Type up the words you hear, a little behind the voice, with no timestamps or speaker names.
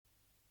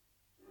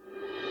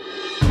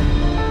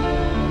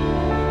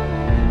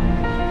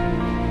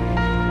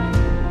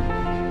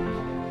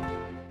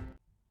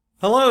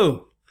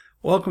Hello,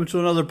 welcome to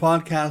another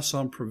podcast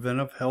on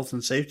preventive health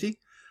and safety.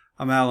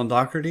 I'm Alan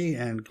Doherty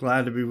and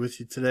glad to be with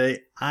you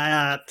today.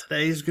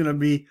 Today's going to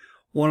be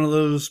one of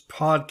those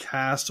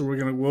podcasts that we're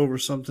going to go over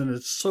something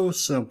that's so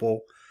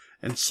simple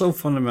and so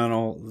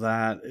fundamental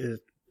that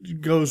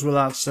it goes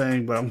without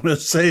saying, but I'm going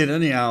to say it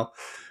anyhow.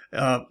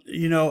 I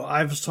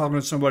was talking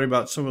to somebody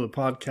about some of the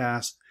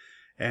podcasts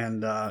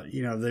and,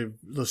 they've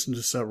listened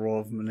to several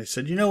of them and they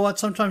said, you know what,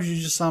 sometimes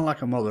you just sound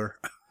like a mother.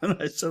 And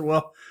I said,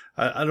 well,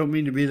 I don't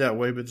mean to be that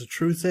way, but the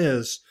truth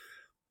is,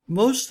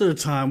 most of the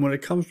time when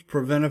it comes to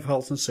preventive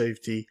health and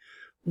safety,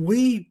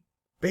 we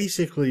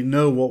basically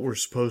know what we're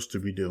supposed to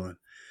be doing.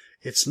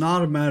 It's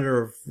not a matter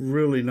of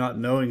really not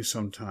knowing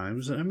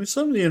sometimes. I mean,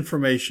 some of the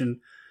information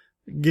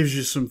gives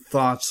you some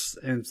thoughts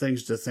and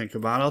things to think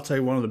about. I'll tell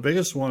you, one of the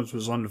biggest ones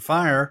was on the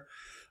fire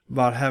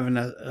about having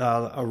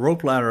a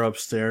rope ladder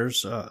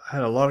upstairs. I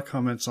had a lot of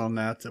comments on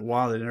that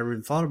wow, they never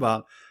even thought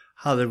about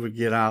how they would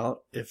get out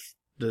if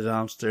the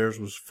downstairs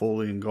was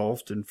fully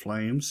engulfed in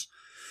flames.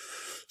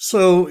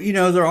 So,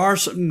 there are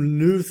some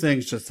new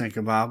things to think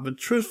about, but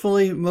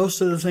truthfully,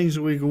 most of the things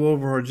that we go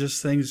over are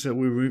just things that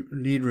we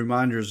need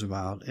reminders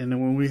about. And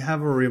when we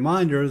have a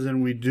reminder,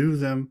 then we do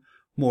them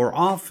more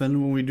often.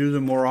 When we do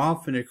them more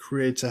often, it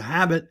creates a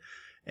habit.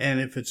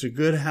 And if it's a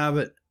good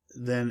habit,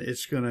 then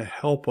it's going to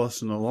help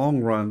us in the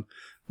long run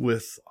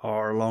with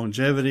our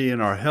longevity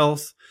and our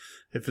health.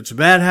 If it's a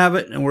bad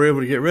habit and we're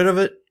able to get rid of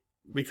it,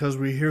 because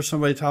we hear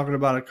somebody talking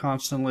about it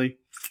constantly,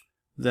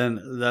 then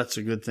that's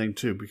a good thing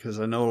too. Because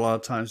I know a lot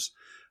of times,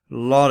 a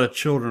lot of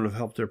children have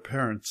helped their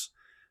parents,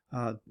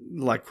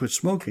 quit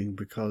smoking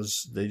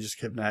because they just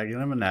kept nagging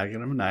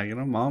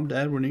them. Mom,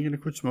 Dad, when are you going to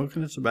quit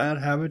smoking? It's a bad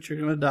habit. You're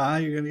going to die.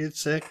 You're going to get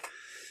sick.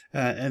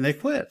 And they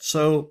quit.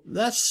 So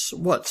that's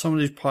what some of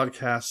these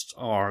podcasts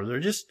are. They're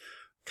just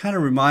kind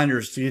of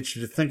reminders to get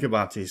you to think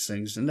about these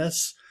things. And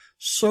that's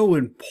so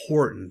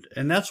important.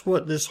 And that's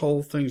what this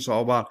whole thing's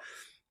all about.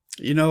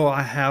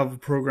 I have a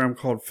program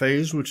called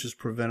PHASE, which is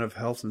Preventive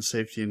Health and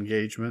Safety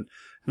Engagement.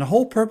 And the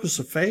whole purpose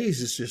of PHASE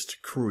is just to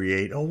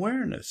create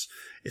awareness.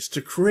 It's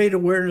to create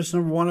awareness,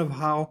 number one, of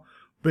how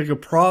big a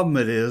problem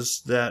it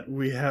is that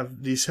we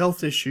have these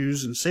health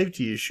issues and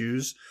safety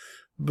issues.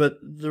 But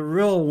the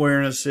real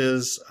awareness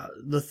is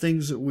the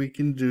things that we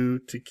can do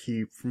to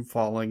keep from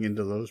falling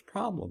into those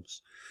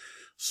problems.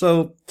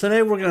 So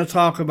today we're going to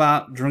talk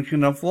about drinking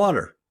enough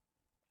water.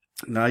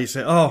 Now you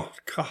say, oh,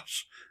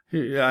 gosh.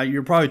 Yeah,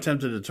 you're probably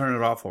tempted to turn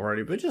it off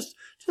already, but just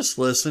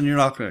listen. You're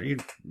not gonna.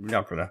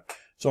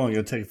 It's only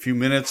gonna take a few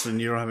minutes, and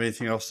you don't have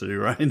anything else to do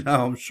right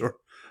now, I'm sure.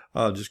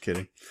 Just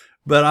kidding.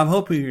 But I'm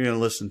hoping you're gonna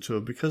listen to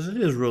it because it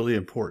is really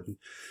important.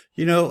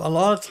 A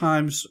lot of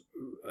times,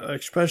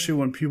 especially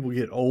when people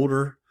get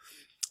older,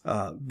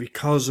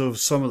 because of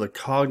some of the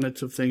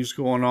cognitive things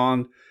going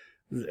on,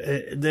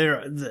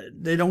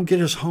 they don't get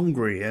as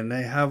hungry, and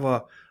they have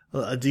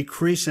a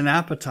decrease in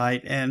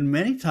appetite, and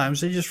many times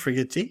they just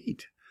forget to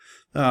eat.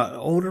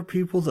 Older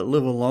people that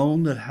live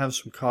alone that have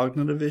some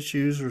cognitive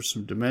issues or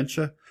some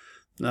dementia,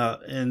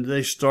 and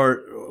they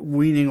start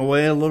weaning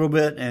away a little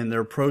bit and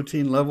their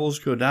protein levels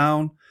go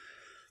down.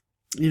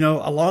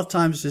 A lot of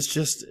times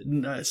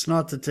it's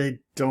not that they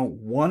don't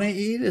want to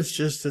eat. It's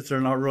just that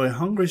they're not really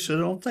hungry, so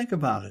they don't think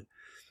about it.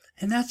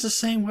 And that's the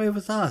same way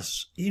with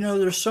us.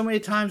 There's so many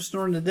times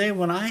during the day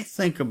when I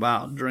think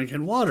about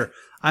drinking water.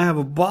 I have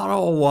a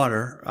bottle of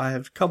water. I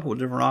have a couple of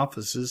different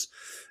offices,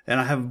 and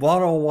I have a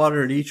bottle of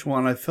water at each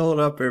one. I fill it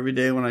up every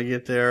day when I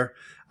get there.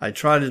 I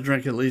try to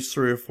drink at least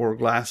 3 or 4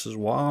 glasses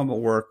while I'm at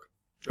work,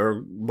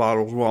 or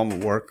bottles while I'm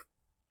at work.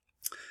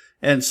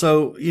 And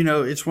so,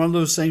 it's one of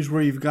those things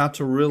where you've got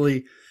to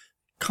really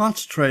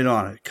concentrate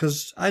on it,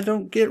 because I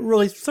don't get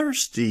really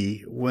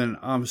thirsty when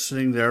I'm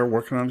sitting there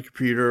working on the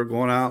computer,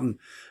 going out and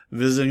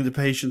visiting the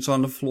patients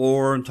on the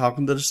floor and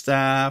talking to the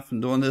staff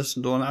and doing this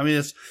and doing that. I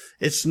mean,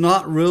 it's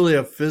not really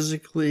a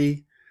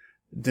physically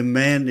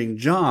demanding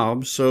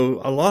job,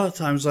 so a lot of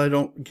times I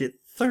don't get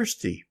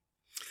thirsty.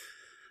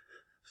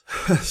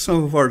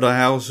 Some of our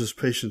dialysis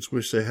patients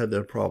wish they had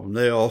that problem.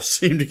 They all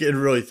seem to get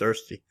really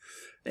thirsty.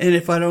 And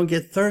if I don't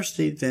get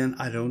thirsty, then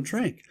I don't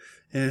drink.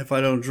 And if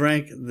I don't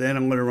drink, then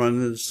I'm going to run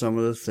into some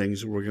of the things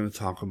that we're going to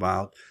talk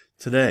about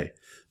today.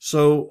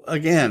 So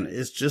again,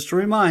 it's just a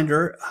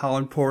reminder how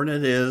important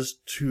it is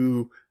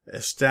to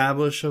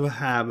establish a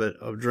habit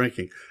of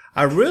drinking.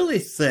 I really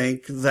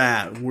think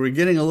that we're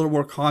getting a little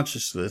more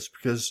conscious of this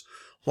because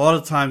a lot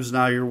of times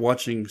now you're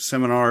watching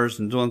seminars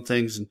and doing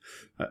things,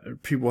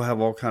 and people have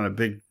all kind of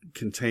big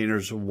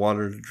containers of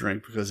water to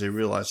drink because they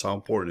realize how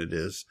important it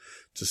is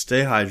to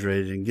stay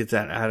hydrated and get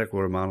that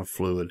adequate amount of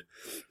fluid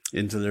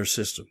into their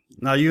system.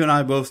 Now, you and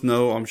I both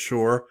know, I'm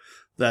sure,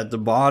 that the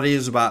body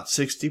is about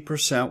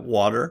 60%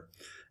 water.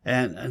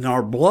 And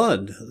our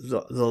blood,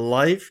 the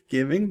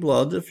life-giving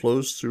blood that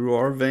flows through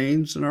our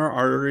veins and our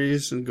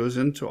arteries and goes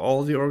into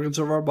all the organs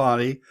of our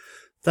body,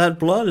 that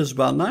blood is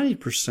about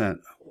 90%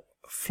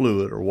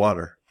 fluid or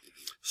water.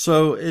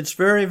 So it's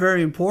very,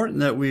 very important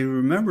that we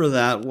remember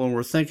that when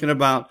we're thinking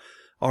about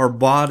our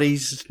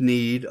body's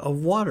need of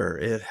water.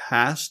 It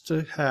has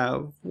to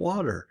have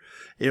water.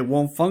 it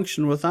won't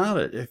function without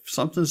it. If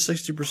something's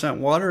 60%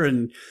 water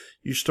and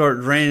you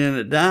start draining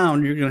it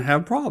down, you're going to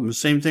have problems.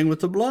 Same thing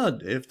with the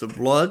blood. If the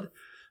blood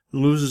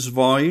loses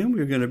volume,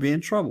 you're going to be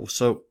in trouble.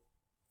 So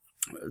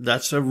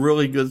that's a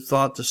really good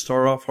thought to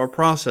start off our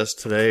process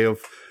today of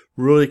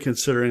really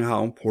considering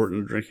how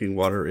important drinking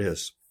water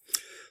is.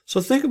 So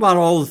think about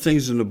all the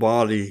things in the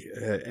body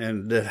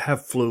and that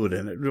have fluid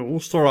in it. We'll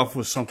start off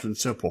with something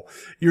simple.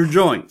 Your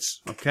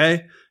joints,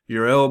 okay?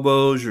 Your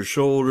elbows, your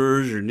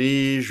shoulders, your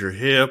knees, your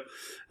hip,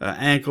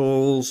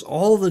 ankles,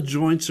 all the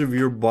joints of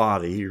your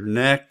body, your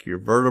neck, your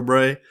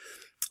vertebrae,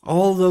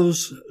 all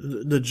those,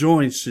 the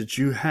joints that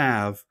you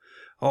have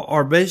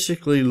are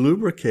basically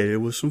lubricated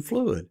with some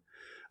fluid.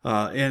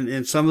 And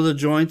in some of the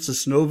joints, the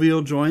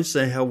synovial joints,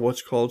 they have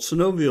what's called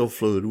synovial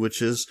fluid,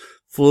 which is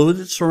fluid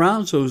that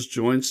surrounds those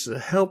joints to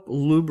help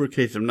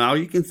lubricate them. Now,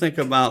 you can think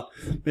about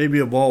maybe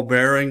a ball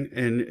bearing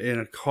in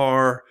a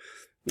car.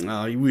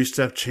 We used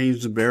to have to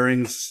change the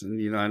bearings.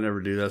 And, I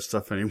never do that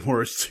stuff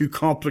anymore. It's too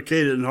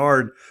complicated and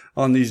hard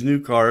on these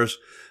new cars.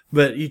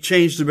 But you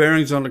change the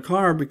bearings on the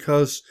car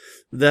because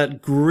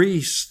that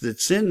grease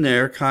that's in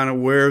there kind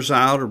of wears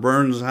out or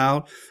burns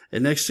out.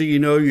 And next thing you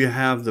know, you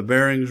have the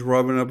bearings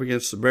rubbing up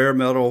against the bare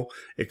metal.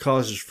 It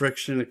causes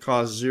friction. It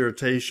causes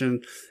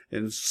irritation.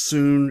 And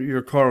soon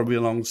your car will be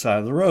along the side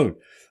of the road.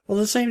 Well,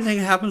 the same thing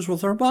happens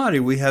with our body.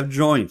 We have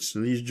joints,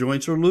 and these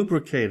joints are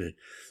lubricated.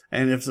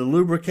 And if the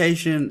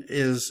lubrication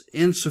is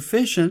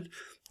insufficient,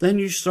 then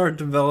you start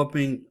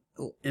developing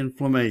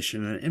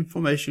inflammation. And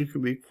inflammation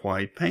can be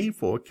quite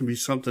painful. It can be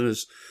something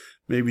as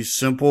maybe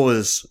simple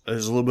as a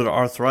little bit of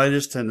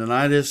arthritis,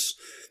 tendonitis,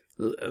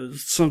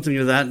 something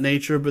of that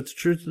nature. But the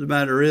truth of the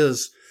matter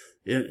is,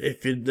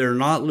 if they're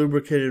not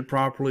lubricated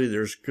properly,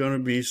 there's going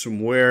to be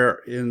some wear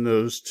in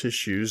those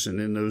tissues and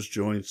in those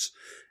joints,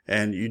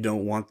 and you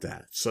don't want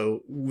that.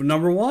 So,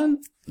 number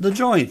one, the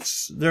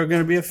joints, they're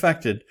going to be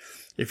affected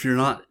if you're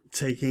not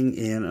taking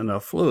in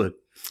enough fluid.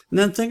 And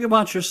then think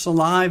about your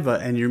saliva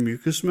and your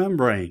mucous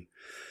membrane.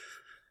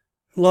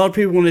 A lot of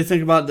people, when they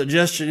think about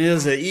digestion,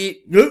 they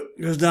eat,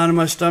 goes down in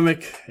my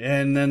stomach,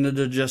 and then the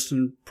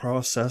digestion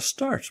process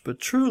starts. But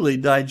truly,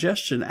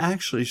 digestion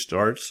actually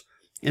starts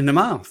in the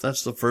mouth.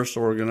 That's the first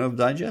organ of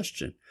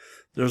digestion.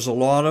 There's a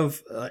lot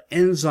of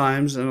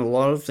enzymes and a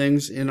lot of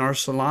things in our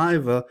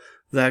saliva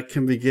that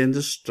can begin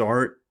to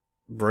start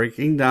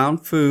breaking down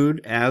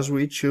food as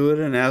we chew it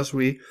and as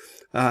we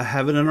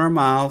have it in our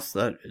mouth.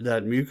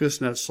 That mucus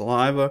and that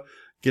saliva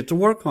get to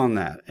work on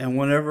that. And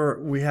whenever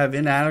we have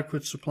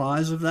inadequate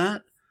supplies of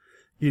that,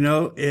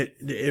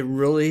 it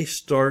really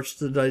starts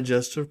the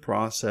digestive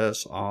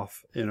process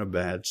off in a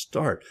bad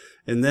start.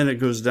 And then it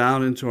goes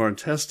down into our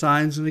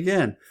intestines. And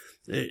again,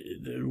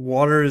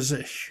 water is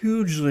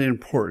hugely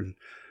important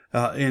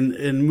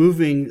in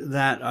moving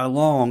that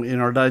along in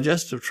our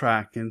digestive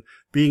tract and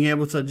being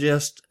able to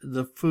digest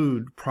the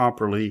food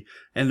properly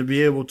and to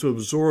be able to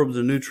absorb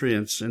the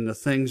nutrients and the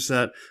things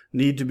that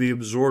need to be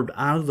absorbed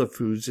out of the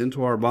foods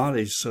into our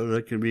bodies so that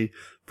it can be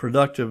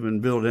productive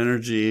and build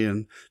energy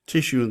and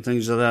tissue and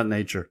things of that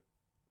nature.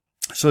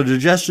 So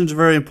digestion is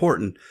very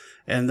important.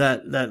 And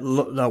that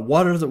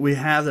water that we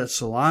have, that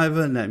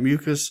saliva and that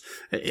mucus,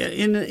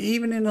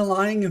 even in the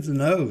lining of the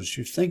nose,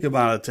 you think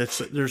about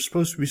it, there's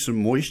supposed to be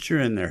some moisture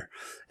in there.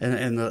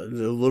 And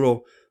the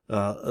little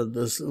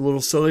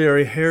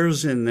ciliary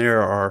hairs in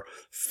there are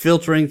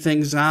filtering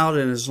things out.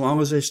 And as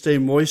long as they stay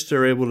moist,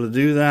 they're able to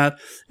do that.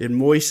 It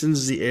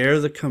moistens the air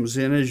that comes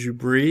in as you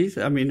breathe.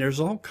 I mean, there's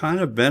all kind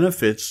of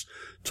benefits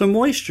to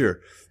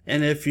moisture.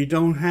 And if you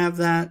don't have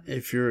that,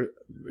 if you're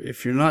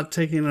not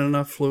taking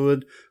enough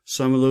fluid,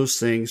 some of those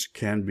things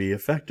can be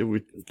affected.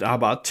 How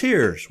about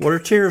tears? What are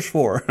tears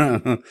for?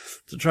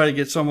 To try to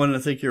get someone to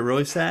think you're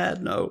really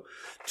sad? No.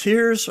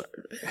 Tears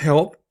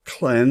help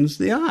cleanse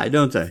the eye,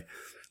 don't they?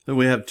 Then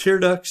we have tear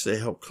ducts. They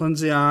help cleanse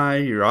the eye.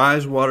 Your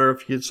eyes water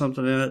if you get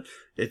something in it.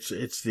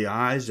 It's the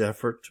eye's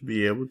effort to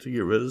be able to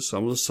get rid of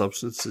some of the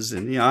substances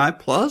in the eye.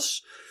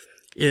 Plus,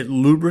 it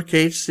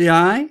lubricates the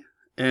eye.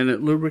 And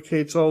it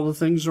lubricates all the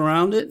things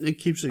around it, and it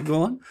keeps it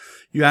going.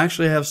 You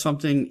actually have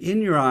something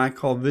in your eye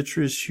called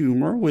vitreous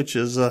humor, which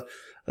is a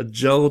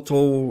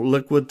gelatinous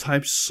liquid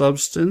type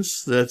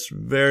substance that's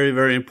very,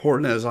 very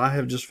important, as I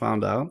have just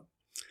found out,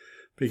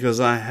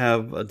 because I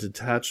have a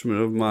detachment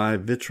of my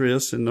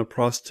vitreous in the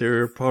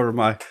posterior part of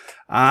my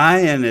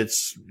eye, and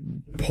it's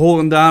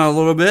pulling down a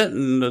little bit,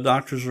 and the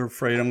doctors are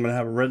afraid I'm going to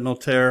have a retinal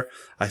tear.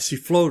 I see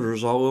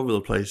floaters all over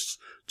the place.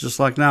 Just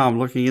like now, I'm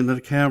looking into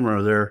the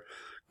camera. They're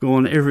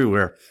going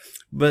everywhere,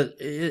 but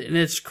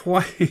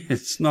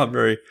it's not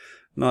very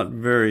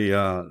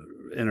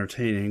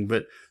entertaining.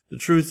 But the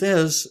truth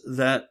is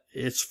that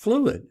it's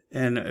fluid,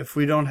 and if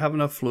we don't have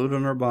enough fluid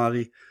in our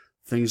body,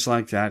 things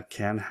like that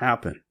can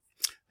happen.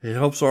 It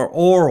helps our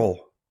oral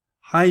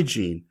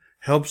hygiene,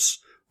 helps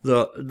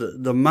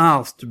the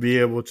mouth to be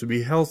able to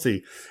be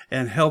healthy,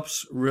 and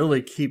helps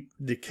really keep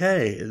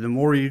decay. The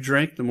more you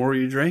drink, the more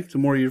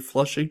you're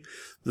flushing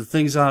the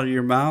things out of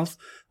your mouth.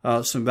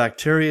 Some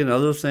bacteria and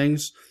other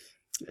things.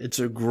 It's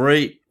a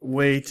great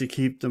way to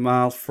keep the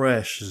mouth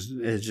fresh,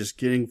 is just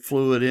getting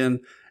fluid in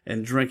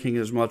and drinking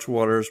as much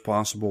water as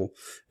possible,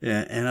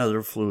 and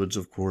other fluids,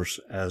 of course,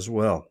 as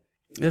well.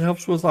 It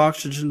helps with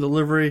oxygen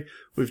delivery.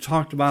 We've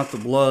talked about the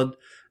blood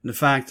and the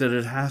fact that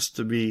it has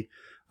to be,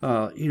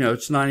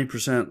 it's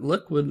 90%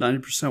 liquid,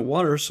 90%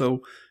 water,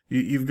 so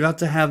you've got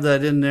to have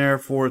that in there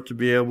for it to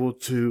be able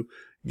to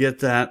get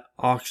that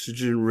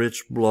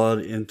oxygen-rich blood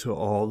into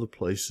all the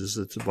places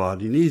that the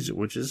body needs it,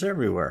 which is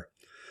everywhere.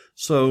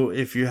 So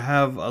if you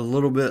have a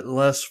little bit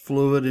less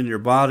fluid in your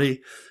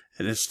body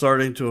and it's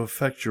starting to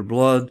affect your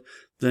blood,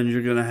 then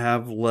you're going to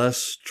have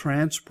less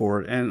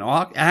transport. And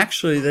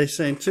actually, they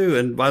say too,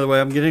 and by the way,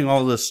 I'm getting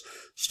all this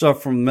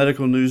stuff from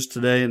Medical News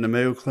Today and the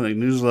Mayo Clinic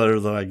newsletter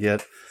that I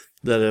get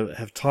that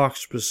have talked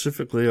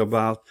specifically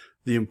about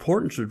the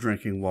importance of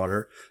drinking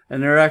water.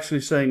 And they're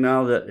actually saying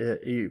now that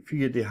if you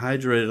get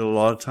dehydrated, a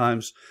lot of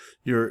times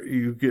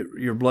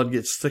your blood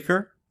gets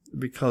thicker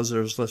because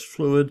there's less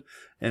fluid,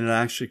 and it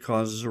actually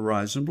causes a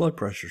rise in blood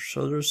pressure.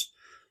 So there's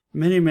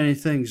many, many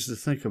things to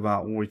think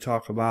about when we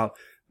talk about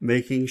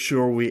making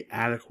sure we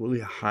adequately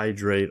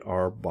hydrate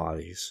our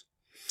bodies.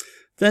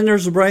 Then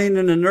there's the brain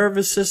and the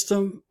nervous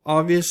system.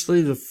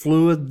 Obviously, the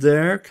fluid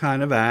there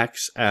kind of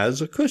acts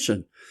as a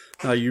cushion.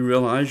 Now, you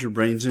realize your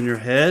brain's in your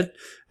head,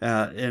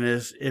 and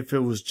if it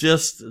was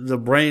just the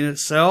brain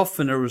itself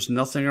and there was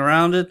nothing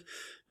around it,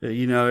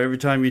 every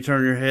time you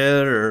turn your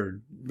head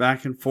or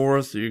back and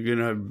forth, you're going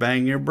to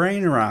bang your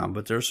brain around,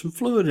 but there's some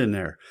fluid in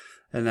there.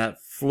 And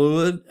that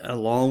fluid,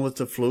 along with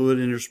the fluid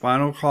in your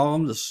spinal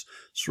column, the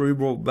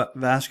cerebral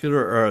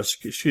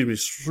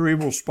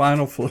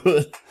spinal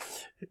fluid,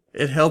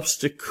 it helps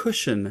to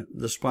cushion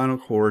the spinal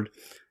cord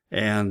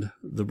and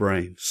the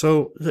brain.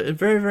 So it's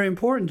very, very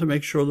important to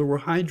make sure that we're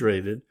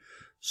hydrated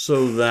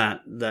so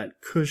that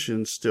that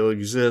cushion still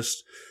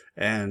exists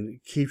and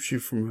keeps you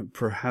from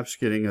perhaps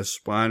getting a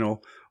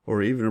spinal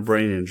or even a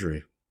brain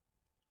injury.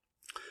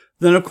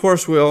 Then, of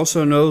course, we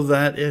also know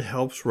that it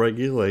helps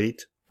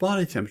regulate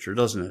body temperature,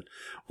 doesn't it?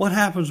 What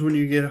happens when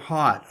you get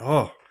hot?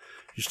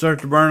 You start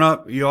to burn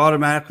up, you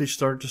automatically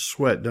start to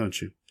sweat,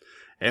 don't you?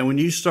 And when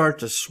you start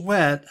to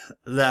sweat,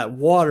 that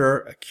water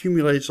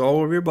accumulates all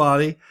over your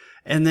body,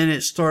 and then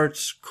it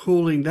starts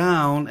cooling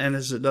down, and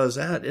as it does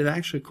that, it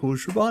actually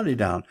cools your body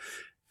down.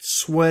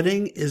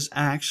 Sweating is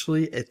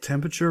actually a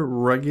temperature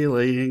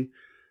regulating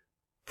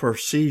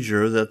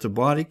procedure that the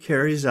body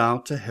carries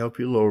out to help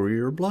you lower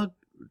your blood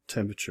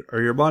temperature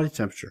or your body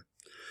temperature.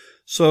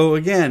 So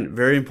again,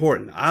 very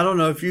important. I don't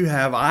know if you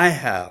have. I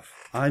have.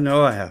 I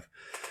know I have.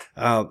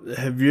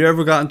 Have you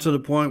ever gotten to the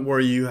point where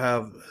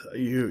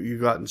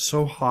you've gotten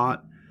so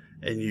hot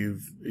and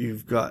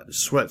you've got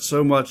sweat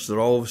so much that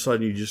all of a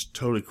sudden you just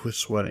totally quit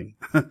sweating?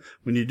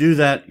 When you do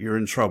that, you're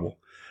in trouble.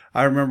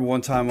 I remember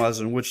one time I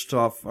was in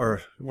Wichita,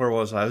 or where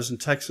was I? I was in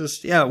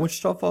Texas. Yeah,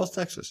 Wichita Falls,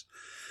 Texas.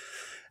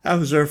 I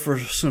was there for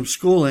some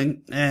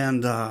schooling,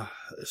 and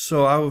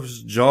so I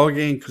was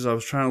jogging because I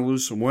was trying to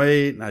lose some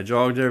weight, and I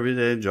jogged every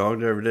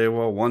day.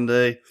 Well, one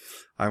day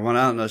I went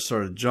out and I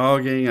started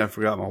jogging. I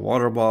forgot my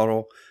water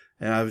bottle,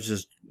 and I was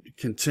just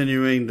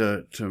continuing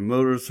to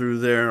motor through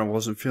there. I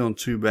wasn't feeling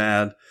too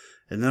bad.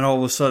 And then all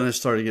of a sudden I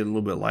started getting a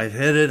little bit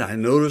lightheaded. I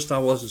noticed I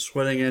wasn't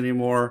sweating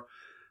anymore.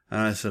 And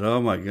I said, oh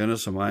my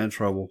goodness, am I in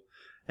trouble?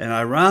 And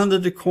I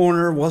rounded the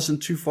corner,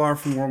 wasn't too far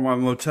from where my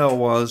motel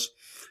was.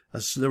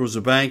 There was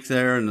a bank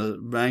there, and the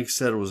bank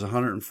said it was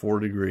 104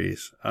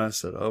 degrees. I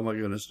said, oh my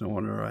goodness, no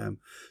wonder I am.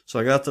 So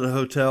I got to the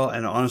hotel,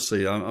 and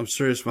honestly, I'm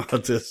serious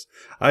about this.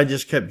 I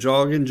just kept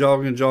jogging,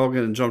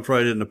 and jumped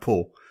right in the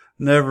pool.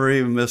 Never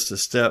even missed a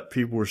step.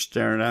 People were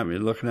staring at me,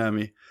 looking at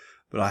me,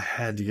 but I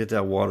had to get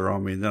that water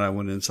on me. And then I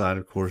went inside,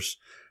 of course,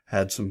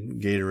 had some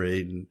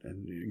Gatorade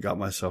and got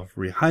myself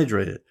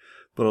rehydrated.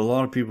 But a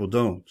lot of people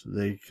don't.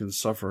 They can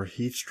suffer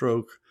heat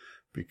stroke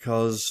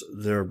because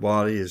their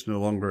body is no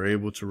longer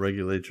able to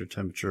regulate their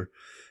temperature.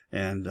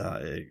 And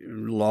a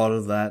lot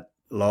of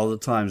the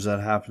times that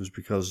happens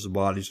because the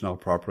body's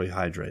not properly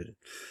hydrated.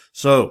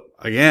 So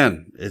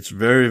again, it's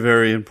very,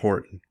 very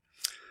important.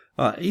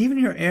 Even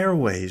your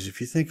airways, if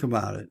you think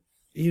about it,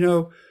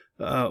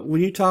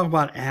 when you talk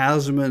about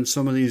asthma and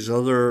some of these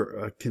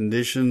other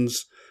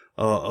conditions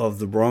of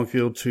the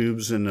bronchial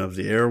tubes and of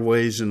the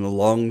airways in the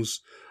lungs,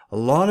 a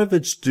lot of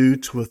it's due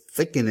to a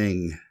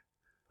thickening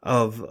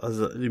of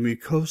the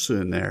mucosa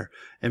in there.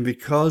 And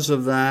because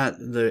of that,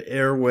 the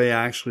airway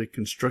actually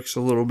constricts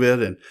a little bit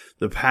and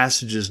the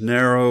passage is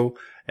narrow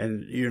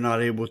and you're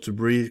not able to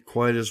breathe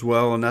quite as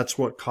well. And that's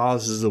what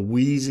causes the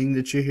wheezing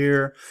that you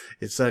hear.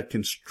 It's that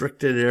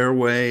constricted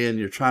airway and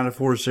you're trying to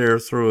force air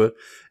through it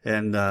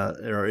and,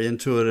 or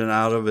into it and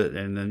out of it.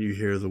 And then you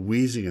hear the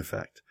wheezing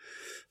effect.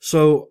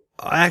 So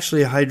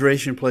actually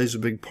hydration plays a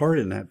big part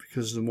in that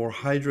because the more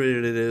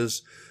hydrated it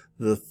is,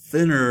 the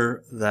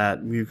thinner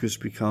that mucus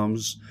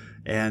becomes,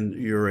 and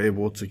you're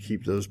able to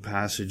keep those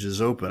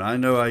passages open. I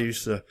know I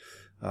used to,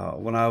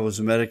 when I was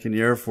a medic in the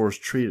Air Force,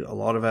 treat a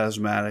lot of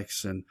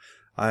asthmatics, and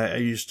I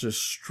used to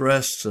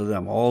stress to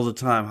them all the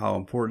time how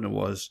important it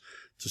was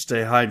to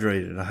stay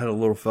hydrated. I had a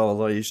little fellow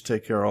that I used to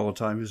take care of all the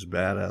time. He was a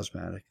bad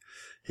asthmatic.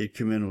 He'd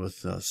come in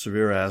with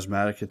severe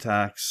asthmatic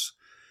attacks,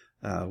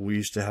 We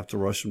used to have to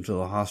rush them to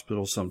the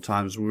hospital.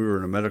 Sometimes we were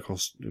in a medical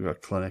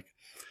clinic.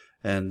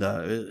 And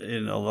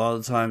a lot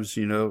of times,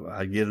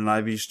 I'd get an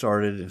IV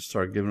started and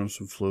start giving them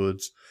some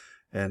fluids.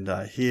 And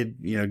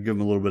he'd, give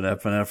them a little bit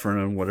of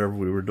epinephrine and whatever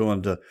we were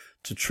doing to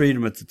treat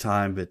them at the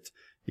time. But,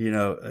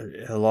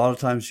 a lot of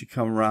times he'd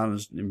come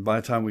around, and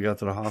by the time we got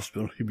to the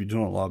hospital, he'd be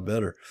doing a lot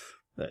better.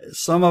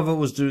 Some of it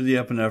was due to the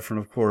epinephrine,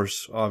 of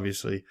course,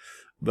 obviously.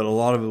 But a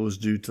lot of it was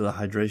due to the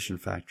hydration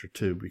factor,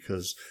 too,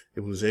 because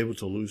it was able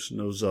to loosen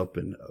those up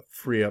and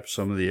free up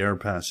some of the air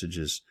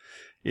passages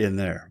in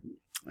there.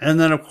 And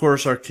then, of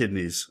course, our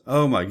kidneys.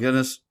 Oh, my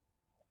goodness.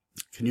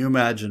 Can you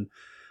imagine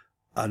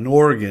an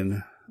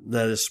organ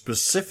that is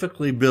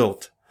specifically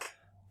built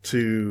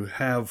to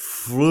have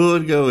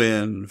fluid go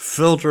in,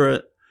 filter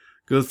it,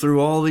 go through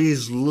all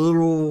these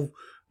little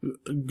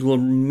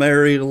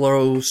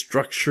glomerular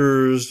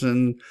structures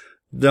and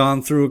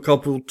down through a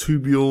couple of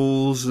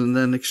tubules and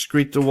then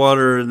excrete the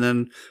water and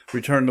then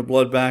return the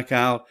blood back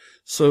out.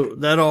 So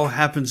that all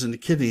happens in the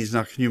kidneys.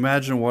 Now, can you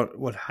imagine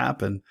what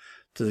happened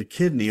to the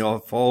kidney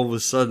if all of a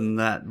sudden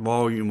that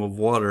volume of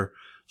water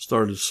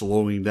started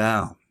slowing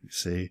down? You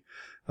see,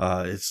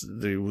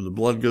 the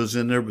blood goes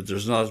in there, but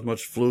there's not as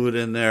much fluid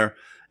in there.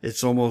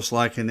 It's almost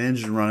like an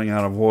engine running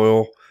out of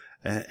oil,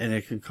 and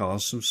it can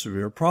cause some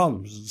severe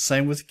problems. The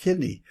same with the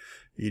kidney.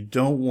 You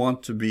don't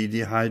want to be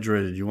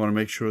dehydrated. You want to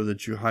make sure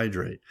that you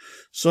hydrate.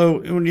 So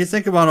when you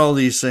think about all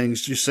these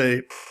things, you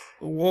say,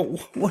 well,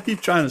 what are you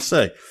trying to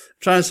say? I'm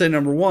trying to say,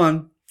 number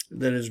one,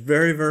 that it's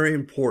very, very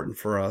important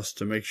for us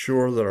to make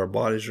sure that our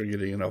bodies are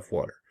getting enough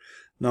water.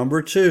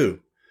 Number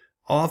two,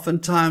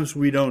 oftentimes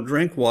we don't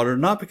drink water,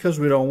 not because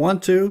we don't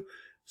want to,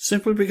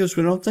 simply because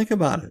we don't think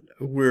about it.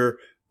 We're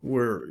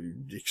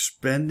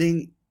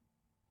expending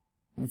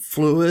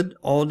fluid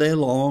all day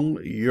long,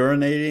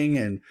 urinating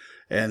and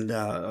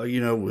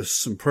with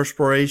some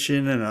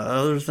perspiration and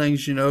other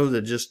things,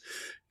 that just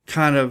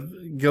kind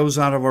of goes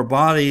out of our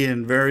body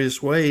in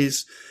various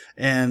ways.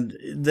 And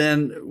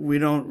then we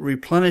don't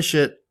replenish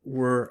it.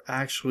 We're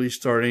actually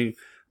starting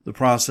the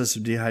process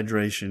of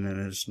dehydration, and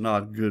it's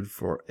not good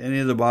for any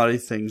of the body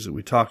things that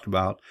we talked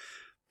about,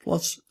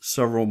 plus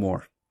several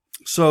more.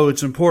 So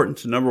it's important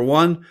to, number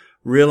one,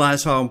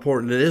 realize how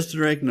important it is to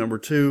drink. Number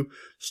two,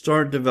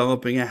 start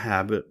developing a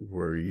habit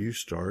where you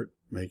start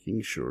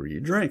making sure you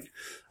drink.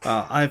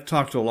 I've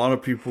talked to a lot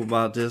of people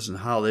about this and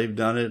how they've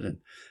done it,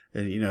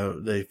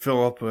 and they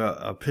fill up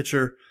a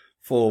pitcher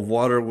full of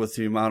water with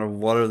the amount of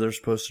water they're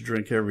supposed to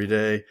drink every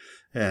day.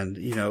 And,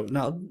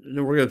 now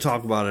we're going to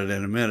talk about it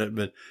in a minute,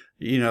 but,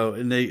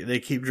 and they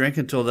keep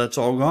drinking until that's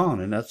all gone.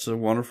 And that's a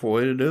wonderful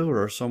way to do it.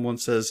 Or someone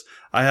says,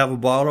 I have a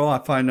bottle.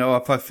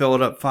 If I fill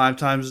it up 5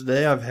 times a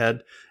day, I've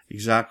had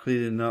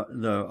exactly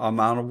the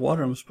amount of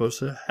water I'm supposed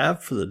to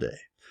have for the day.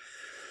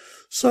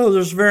 So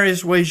there's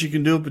various ways you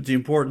can do it, but the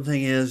important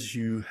thing is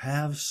you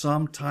have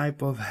some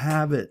type of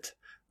habit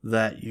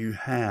that you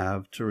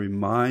have to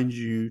remind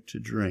you to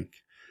drink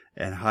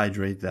and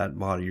hydrate that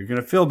body. You're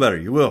going to feel better.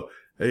 You will.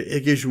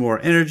 It gives you more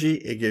energy.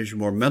 It gives you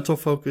more mental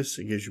focus.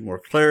 It gives you more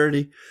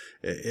clarity.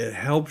 It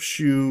helps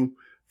you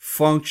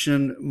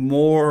function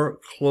more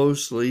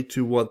closely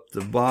to what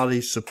the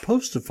body's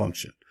supposed to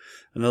function.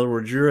 In other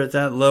words, you're at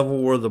that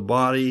level where the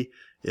body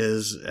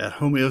is at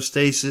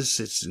homeostasis.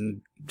 It's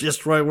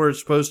just right where it's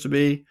supposed to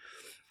be.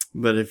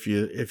 But if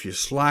you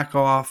slack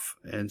off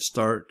and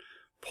start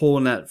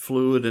pulling that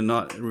fluid and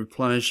not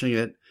replenishing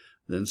it,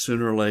 then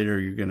sooner or later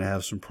you're going to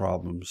have some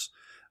problems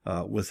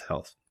with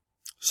health.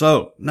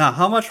 So now,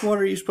 how much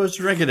water are you supposed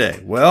to drink a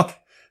day? Well,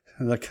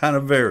 that kind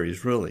of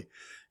varies, really.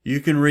 You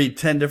can read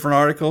 10 different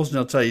articles and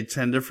they'll tell you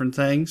 10 different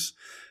things.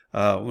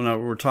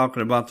 We're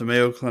talking about the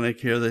Mayo Clinic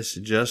here, they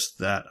suggest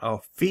that a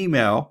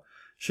female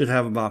should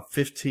have about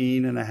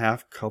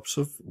 15.5 cups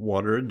of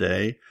water a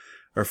day,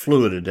 or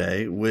fluid a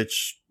day,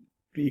 which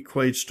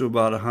equates to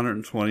about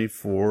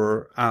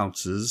 124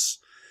 ounces.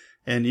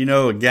 And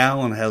a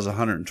gallon has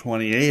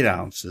 128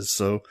 ounces,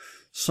 so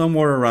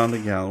somewhere around a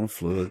gallon of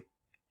fluid.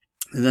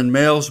 And then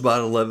males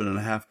about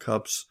 11.5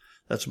 cups.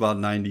 That's about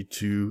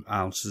 92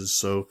 ounces.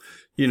 So,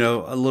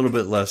 a little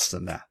bit less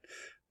than that.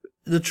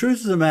 The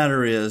truth of the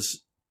matter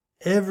is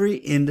every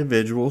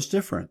individual is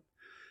different.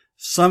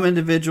 Some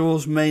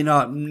individuals may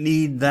not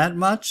need that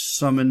much.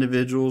 Some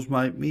individuals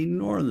might need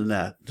more than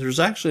that. There's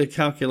actually a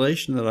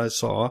calculation that I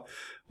saw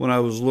when I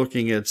was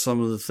looking at some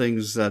of the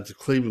things that the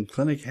Cleveland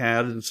Clinic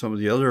had and some of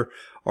the other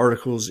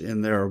articles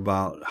in there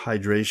about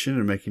hydration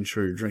and making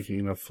sure you're drinking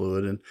enough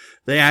fluid. And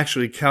they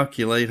actually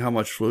calculate how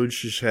much fluid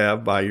you should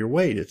have by your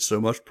weight. It's so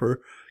much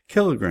per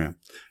kilogram,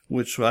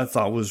 which I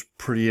thought was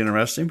pretty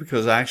interesting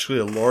because actually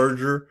a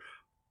larger,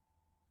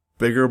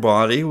 bigger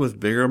body with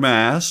bigger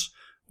mass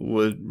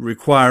would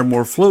require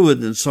more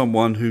fluid than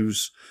someone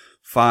who's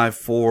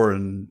 5'4"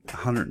 and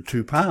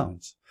 102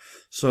 pounds.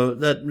 So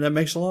that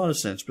makes a lot of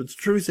sense. But the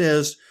truth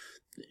is,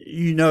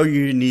 you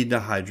need to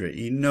hydrate.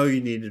 You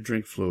need to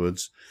drink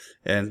fluids.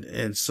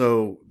 And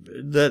so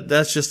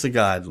that's just a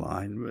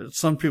guideline.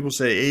 Some people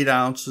say 8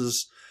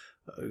 ounces,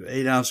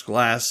 8 ounce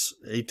glass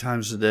 8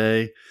 times a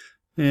day.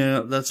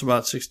 Yeah, that's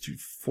about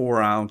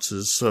 64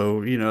 ounces.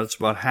 So, it's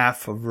about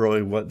half of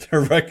really what they're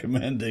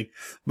recommending.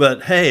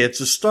 But hey, it's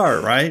a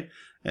start, right?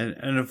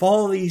 And if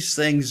all these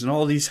things and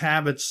all these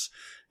habits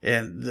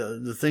and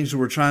the things that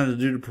we're trying to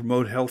do to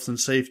promote health and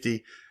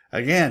safety,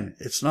 again,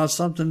 it's not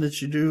something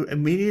that you do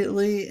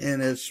immediately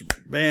and it's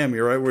bam,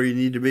 you're right where you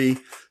need to be.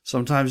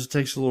 Sometimes it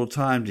takes a little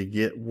time to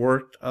get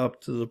worked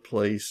up to the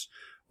place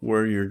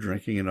where you're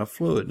drinking enough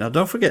fluid. Now,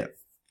 don't forget,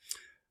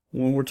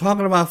 when we're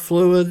talking about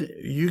fluid,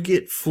 you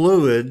get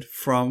fluid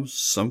from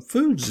some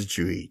foods that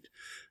you eat.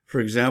 For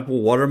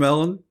example,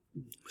 watermelon,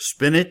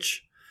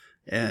 spinach,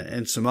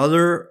 and some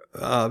other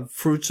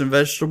fruits and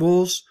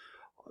vegetables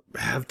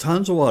have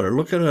tons of water.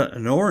 Look at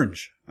an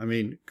orange. I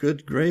mean,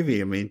 good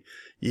gravy. I mean,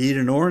 you eat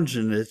an orange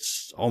and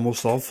it's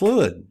almost all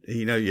fluid.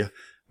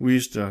 We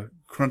used to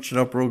crunch it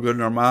up real good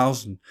in our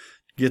mouths and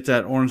get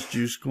that orange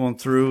juice going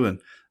through, and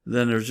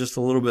then there's just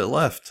a little bit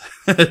left.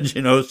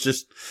 It's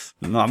just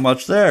not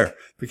much there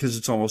because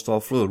it's almost all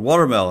fluid.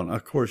 Watermelon,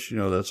 of course,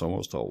 that's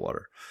almost all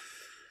water.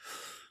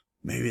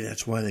 Maybe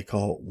that's why they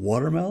call it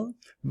watermelon.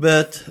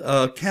 But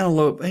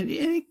cantaloupe,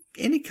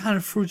 any kind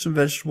of fruits and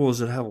vegetables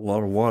that have a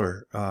lot of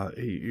water,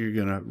 you're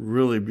going to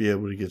really be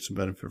able to get some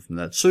benefit from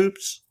that.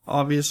 Soups,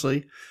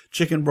 obviously,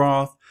 chicken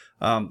broth.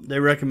 They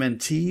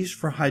recommend teas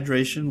for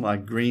hydration,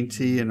 like green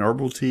tea and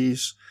herbal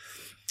teas.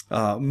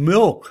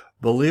 Milk,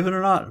 believe it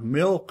or not,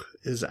 milk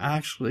is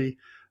actually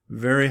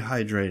very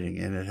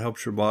hydrating and it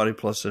helps your body.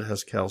 Plus it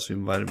has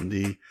calcium, vitamin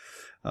D.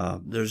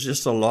 There's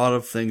just a lot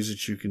of things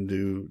that you can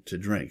do to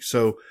drink.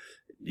 So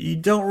you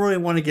don't really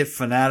want to get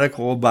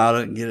fanatical about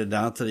it and get it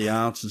down to the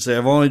ounce and say,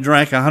 I've only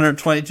drank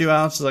 122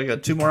 ounces. I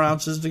got 2 more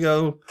ounces to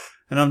go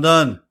and I'm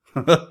done.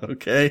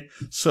 Okay.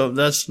 So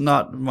that's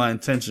not my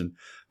intention.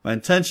 My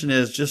intention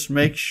is just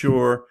make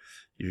sure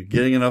you're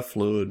getting enough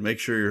fluid, make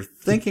sure you're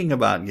thinking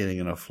about getting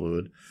enough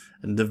fluid,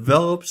 and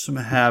develop some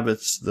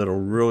habits that'll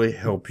really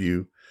help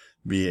you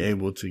be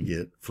able to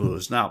get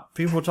fluids. Now,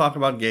 people talk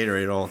about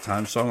Gatorade all the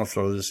time, so I'm going to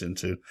throw this in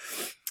too.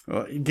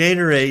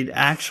 Gatorade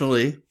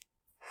actually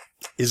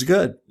is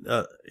good.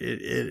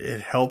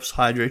 It helps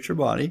hydrate your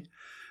body.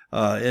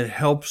 It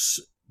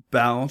helps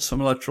balance some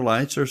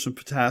electrolytes. There's some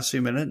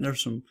potassium in it, and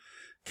there's some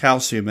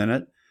calcium in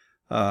it,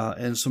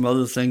 and some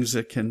other things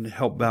that can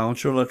help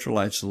balance your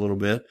electrolytes a little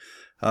bit.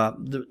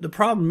 The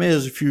problem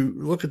is, if you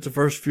look at the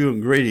first few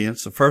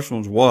ingredients, the first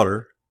one's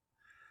water,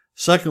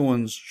 second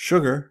one's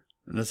sugar,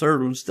 and the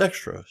third one's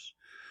dextrose.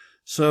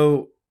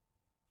 So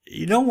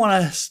you don't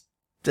want a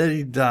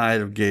steady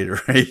diet of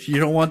Gatorade. You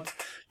don't want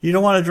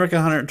to drink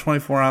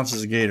 124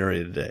 ounces of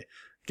Gatorade a day.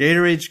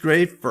 Gatorade's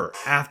great for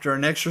after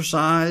an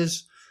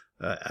exercise,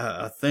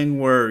 a thing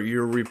where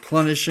you're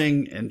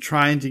replenishing and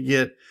trying to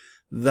get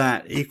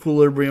that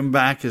equilibrium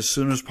back as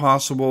soon as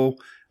possible,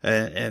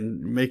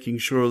 and making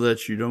sure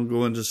that you don't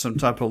go into some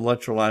type of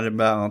electrolyte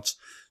imbalance.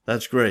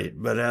 That's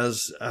great. But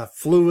as a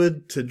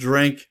fluid to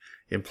drink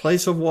in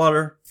place of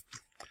water,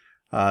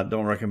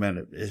 don't recommend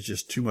it. It's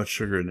just too much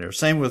sugar in there.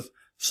 Same with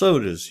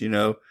sodas.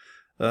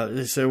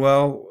 They say,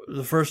 well,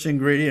 the first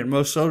ingredient in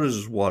most sodas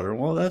is water.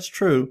 Well, that's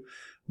true,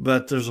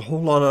 but there's a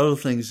whole lot of other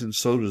things in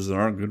sodas that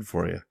aren't good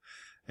for you.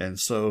 And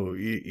so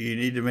you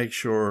need to make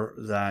sure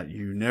that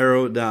you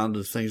narrow it down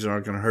to things that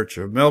aren't going to hurt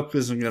you. Milk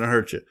isn't going to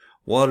hurt you.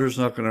 Water's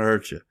not going to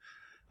hurt you.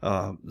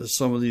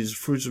 Some of these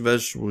fruits and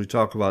vegetables we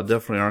talk about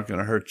definitely aren't going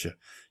to hurt you.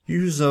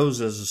 Use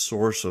those as a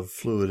source of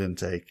fluid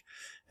intake,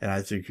 and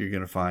I think you're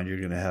going to find you're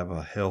going to have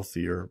a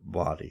healthier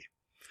body.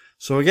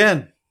 So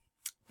again,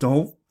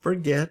 don't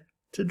forget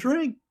to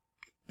drink.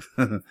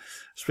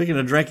 Speaking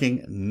of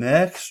drinking,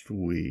 next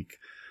week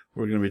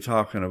we're going to be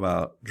talking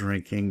about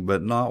drinking,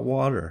 but not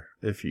water,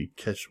 if you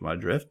catch my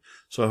drift.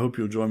 So I hope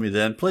you'll join me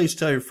then. Please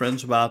tell your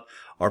friends about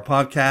our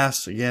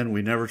podcast. Again,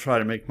 we never try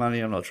to make money.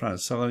 I'm not trying to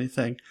sell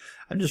anything.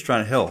 I'm just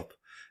trying to help.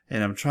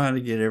 And I'm trying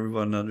to get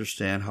everyone to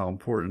understand how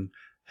important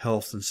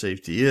health and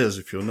safety is.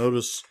 If you'll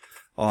notice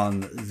on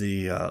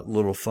the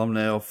little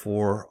thumbnail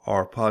for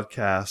our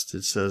podcast,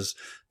 it says,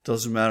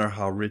 doesn't matter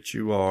how rich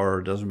you are,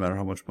 it doesn't matter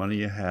how much money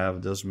you have,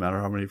 it doesn't matter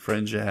how many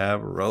friends you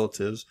have or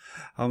relatives,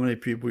 how many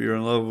people you're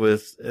in love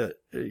with,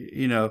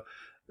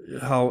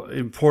 how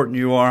important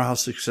you are, how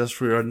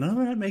successful you are. None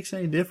of that makes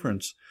any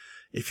difference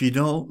if you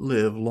don't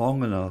live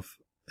long enough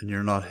and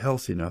you're not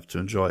healthy enough to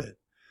enjoy it.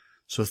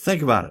 So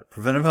think about it.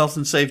 Preventive health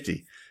and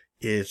safety,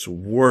 it's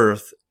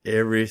worth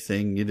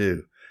everything you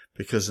do,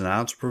 because an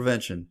ounce of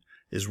prevention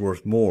is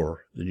worth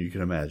more than you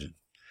can imagine.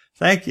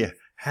 Thank you.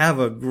 Have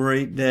a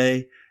great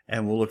day,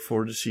 and we'll look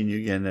forward to seeing you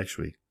again next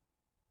week.